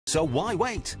So why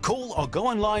wait? Call or go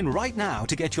online right now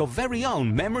to get your very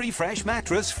own Memory Fresh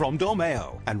mattress from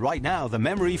Dormeo. And right now, the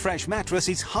Memory Fresh mattress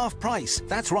is half price.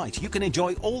 That's right, you can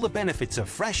enjoy all the benefits of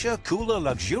fresher, cooler,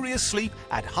 luxurious sleep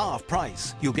at half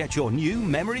price. You'll get your new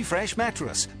Memory Fresh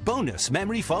mattress, bonus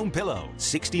memory foam pillow,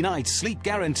 60-night sleep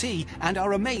guarantee, and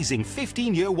our amazing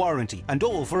 15-year warranty, and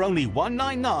all for only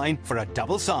 $199 for a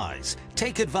double size.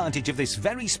 Take advantage of this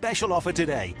very special offer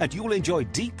today, and you'll enjoy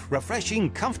deep, refreshing,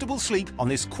 comfortable sleep on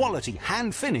this quality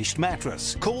hand-finished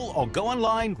mattress. Call or go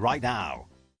online right now.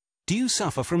 Do you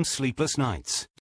suffer from sleepless nights?